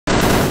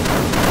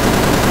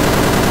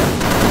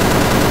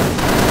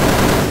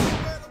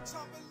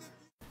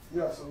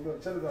Yeah, so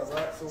look, check it out,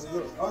 right? So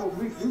look,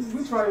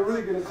 we try to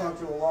really get in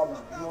contact with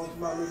Walmart. You know,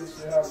 my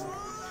niggas should have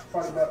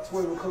probably about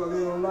 12 color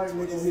in on night,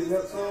 and they gonna hit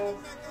that song.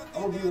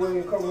 I'm gonna be waiting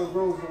a couple of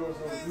rows for us,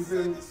 so you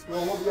feel me? You know,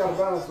 I'm gonna be out of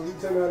bounds, so you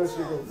tell me how this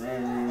shit goes.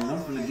 Man,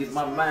 I'm gonna get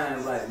my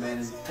mind right, man,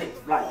 and take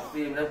flight, you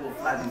feel me? That's what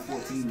Fly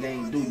G14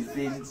 gang do, you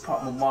feel me?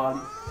 Pop my Marty,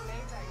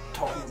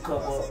 talk a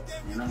cup up,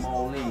 and I'm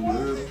all in, you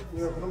heard me?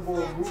 Yeah, but them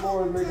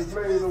boys making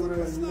plays over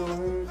there, you know what I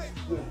mean?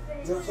 Yeah.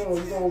 That song,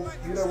 you gonna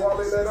get that Wale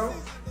let out?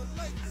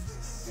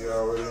 Yeah,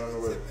 already on the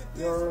way.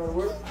 You already on the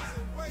way?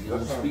 You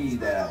know, speed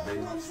dial,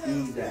 baby.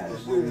 Speed dial.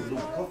 That's what we do.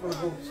 I'm finna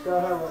go sky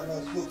high right now,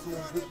 smoke some of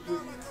this shit.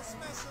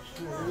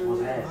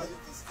 What's that?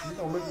 You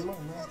gonna make the money,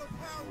 man.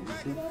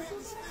 What we do?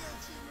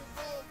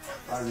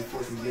 Fly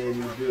G14 gang in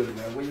the building,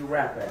 man. Where you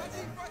rap at,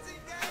 man?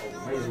 Oh,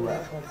 major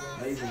rap.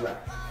 Major rap.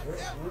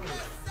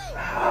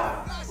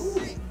 Ah, ooh.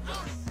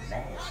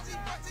 Nasty.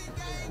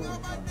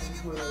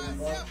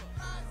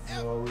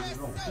 You already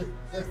know.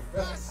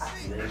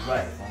 That's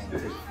right.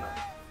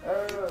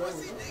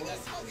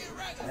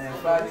 Man,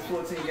 Fly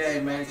G14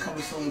 gang, man,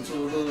 coming soon to a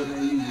little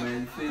than you,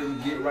 man. You feel me?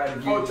 Get right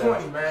and get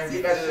 420, man.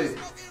 Get that shit.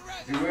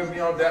 You will be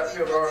on that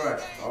field, all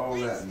right. All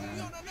that,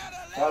 man.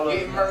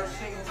 Getting Hurt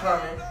single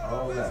coming.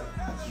 All that.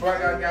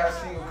 Swag I got a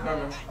single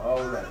coming.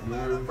 All that. You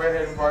heard me?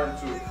 Fred Head Party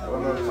too. That's what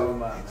I'm talking about,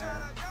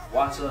 man.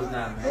 Watch us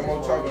now, man. No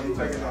more talking, we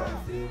taking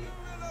off. We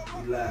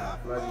live.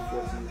 Fly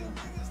G14 gang.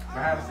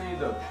 Behind the scenes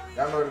though.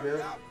 Y'all know the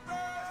deal.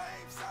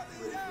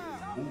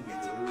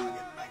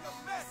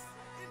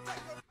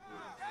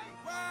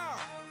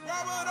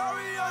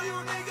 You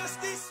niggas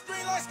keep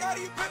street like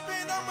Scottie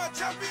Pippen. I'm a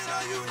champion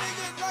on you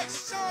niggas like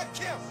Sean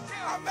Kemp.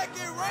 I make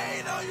it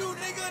rain on you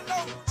niggas,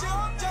 no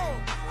Jim Jones.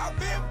 I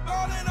been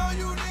ballin' on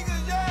you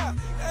niggas, yeah.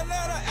 That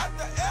letter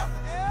after F,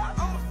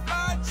 I'm a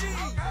fly G.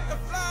 The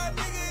fly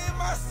nigga in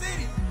my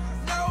city,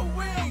 no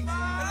wing.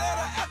 The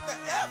letter after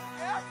F,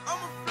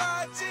 I'm a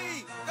fly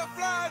G. The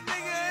fly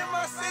nigga in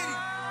my city,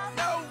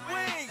 no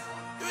wing.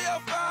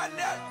 305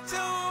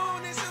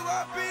 Neptune, this is who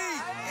I be.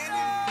 And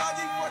this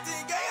G14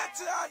 gang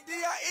to our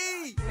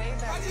DIE.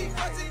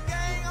 G14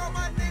 gang on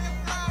my nigga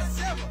fly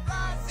silver.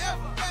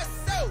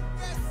 FSO,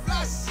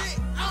 fly shit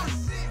on it.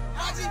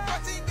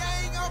 G14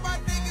 gang on my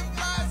nigga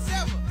fly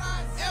silver.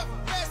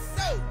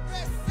 FSO,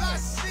 fly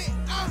shit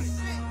on it.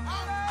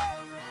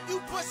 You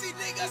pussy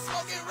niggas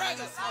smoking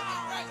regulars.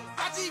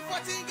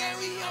 G14 gang,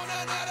 we on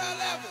another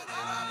level.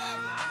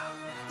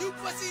 You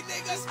pussy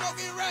niggas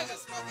smoking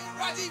regulars.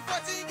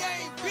 G14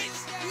 gang, bitch,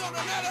 we on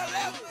another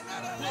level.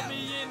 Put me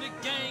in the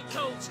game,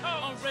 coach.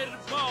 I'm ready to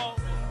ball.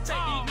 Take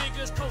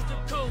these niggas coast to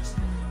coast.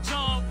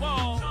 John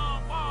Wall.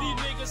 These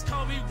niggas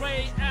call me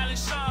Ray Allen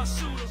Shaw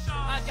Shooter.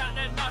 I got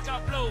that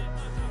knockout blow.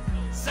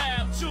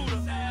 Zab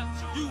shooter.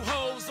 You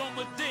hoes on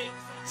my dick,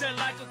 just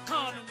like a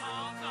condom.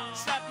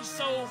 Slap you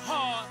so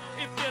hard,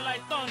 it feel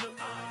like thunder.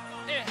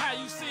 And how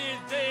you seeing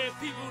dead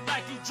people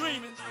like you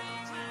dreaming.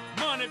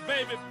 Money,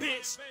 baby,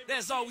 bitch,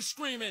 that's all we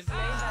screaming.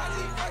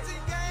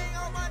 G14 gang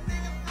on my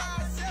nigga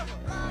fly silver.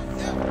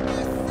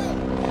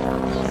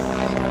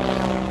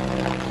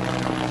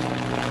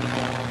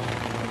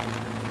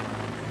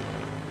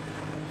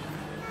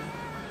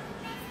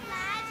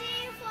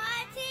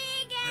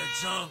 The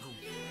jungle,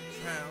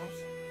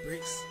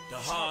 bricks, the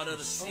heart of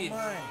the city,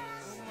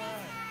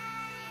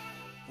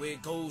 where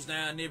it goes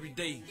down every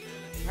day.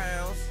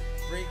 Pounds,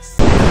 bricks.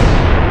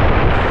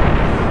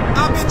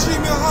 I've been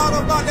dreaming hard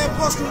about that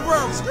Boston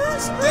world.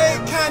 They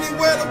ain't county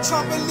where them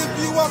chopping lift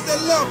you off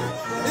that level.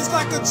 It's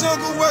like a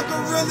jungle where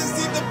gorillas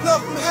eat the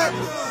blood from heaven.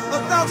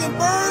 1,000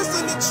 birds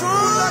in the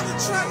trunk like a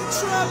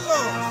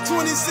tractor-trailer.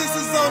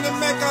 26s on the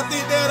Mac, I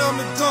think that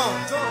I'm the dumb.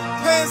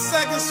 Pants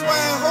sagging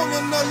swag,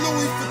 holding a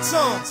Louis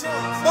Vuitton.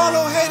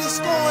 Ball haters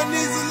scoring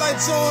easy like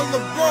John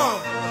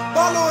LeBron.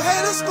 Ball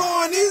haters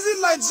scoring easy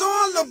like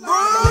John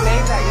LeBron.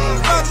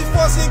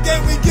 G14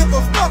 gang, we give a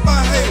fuck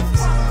about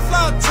haters.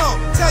 Fly talk,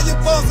 tell your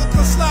boss to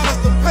come slide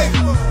us the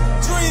paper.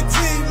 Dream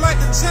team like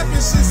the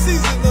championship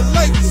season, the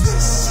Lakers.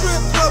 Strip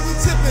club, we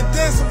tipping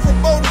dancing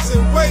promoters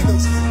and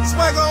waiters.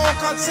 Swagger on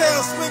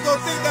cartel, swing gon'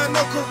 think that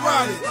no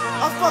karate.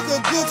 I fuck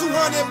a good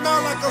 200 mile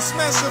like I'm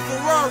smashing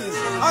Ferraris.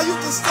 I used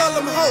to sell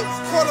them hoes,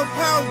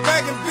 £1/4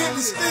 bag and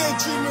Bentley, still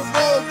dreaming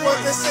roll boy.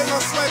 They say my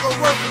swagger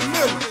worth a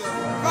million.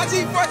 My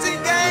G14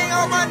 gang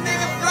on my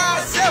nigga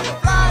fly silver.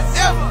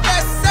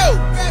 FSO,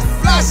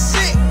 fly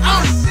shit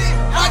on it.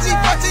 My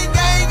G14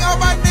 gang on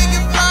my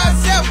nigga fly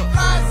silver.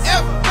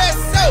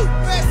 FSO,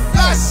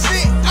 fly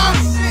shit on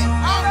it.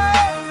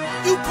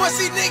 You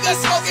pussy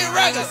niggas smoking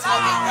regulars.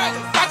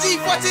 My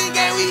G14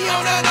 gang, we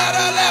on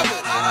another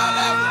level.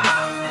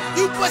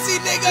 You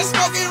pussy niggas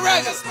smoking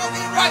regulars.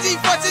 My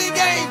G14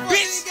 gang,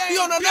 bitch, we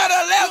on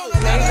another level.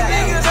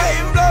 Niggas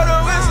hatin' blow the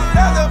whistle,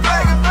 that's a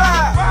flag and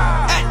fire.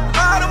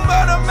 Bottom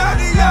of the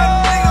mountain,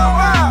 young nigga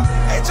wild.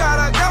 They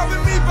tryna copy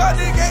me, but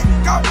they can't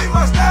copy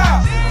my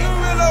style. You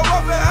really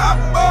up and hot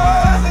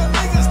boys and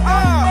niggas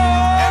style.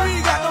 And we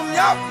got them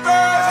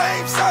yoppers,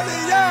 aim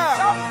something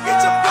y'all.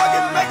 Get your plug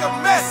and make a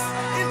mess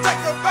and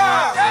take a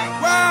bow.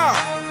 Wow,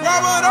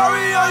 Robert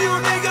Oreo, you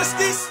niggas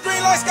keep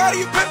street like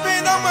Scottie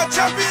Pippen, I'm a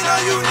champion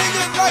on you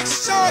niggas like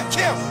Sean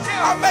Kemp.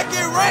 I make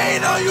it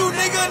rain on you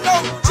niggas, no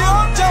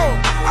Jim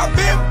Jones. I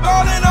been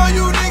ballin' on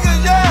you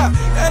niggas, yeah.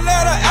 That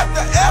letter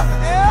after F,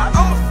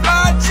 I'm a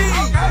fly G,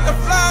 the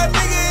fly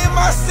nigga in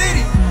my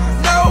city,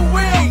 no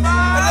wing.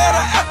 That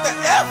letter after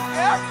F,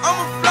 I'm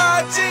a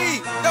fly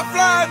G, the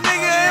fly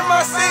nigga in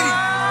my city,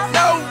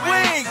 no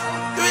wing.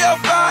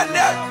 305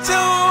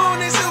 Neptune,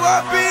 this is who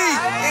I be.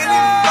 And this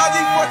is my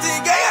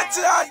G14 gang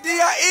until I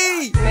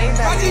D.I.E.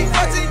 My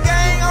G14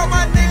 gang, all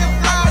my niggas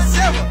fly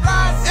seven,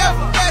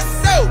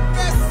 SO,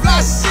 fly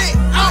shit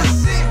on it.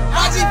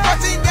 My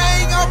G14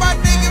 gang, all my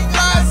niggas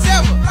fly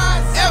seven,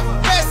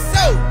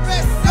 SO,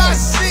 fly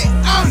shit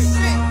on it.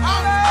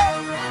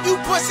 You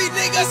pussy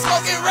niggas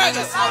smoking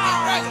regulars.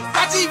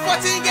 My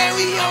G14 gang,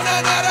 we on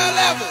another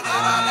level.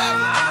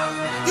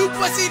 You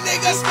pussy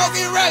niggas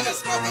smoking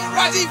regulars.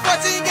 My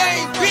G14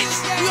 gang, bitch,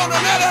 we on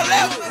another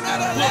level.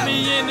 Put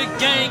me in the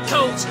game,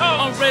 coach.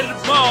 I'm ready to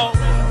ball.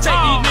 Take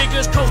these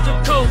niggas coast to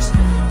coast.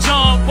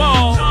 John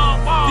Wall.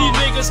 These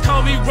niggas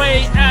call me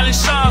Ray Allen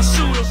Sean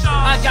Shooter.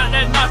 I got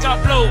that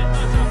knockout blow.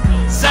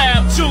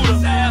 Zab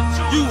Judah.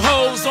 You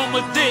hoes on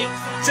my dick,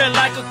 just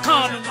like a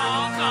condom.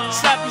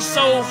 Slap you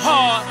so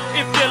hard,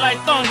 it feel like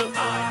thunder.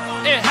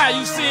 And how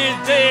you seeing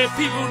dead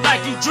people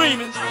like you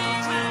dreaming.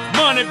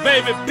 Money,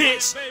 baby,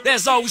 bitch,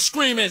 that's all we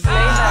screaming. My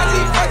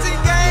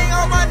G14 gang,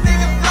 all my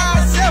niggas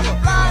fly seven,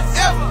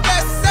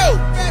 SO,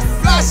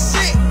 fly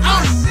shit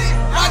on it.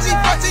 My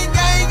G14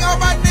 gang, all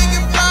my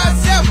niggas fly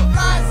seven,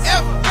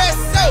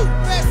 SO,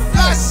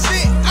 fly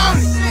shit on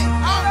it.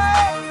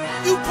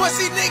 You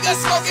pussy niggas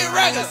smoking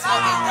regulars.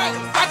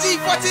 My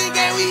G14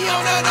 gang, we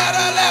on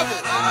another level.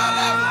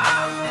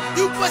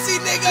 You pussy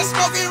niggas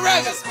smoking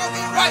regulars.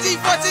 My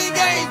G14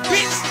 gang,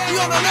 bitch, we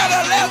on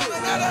another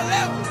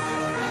level.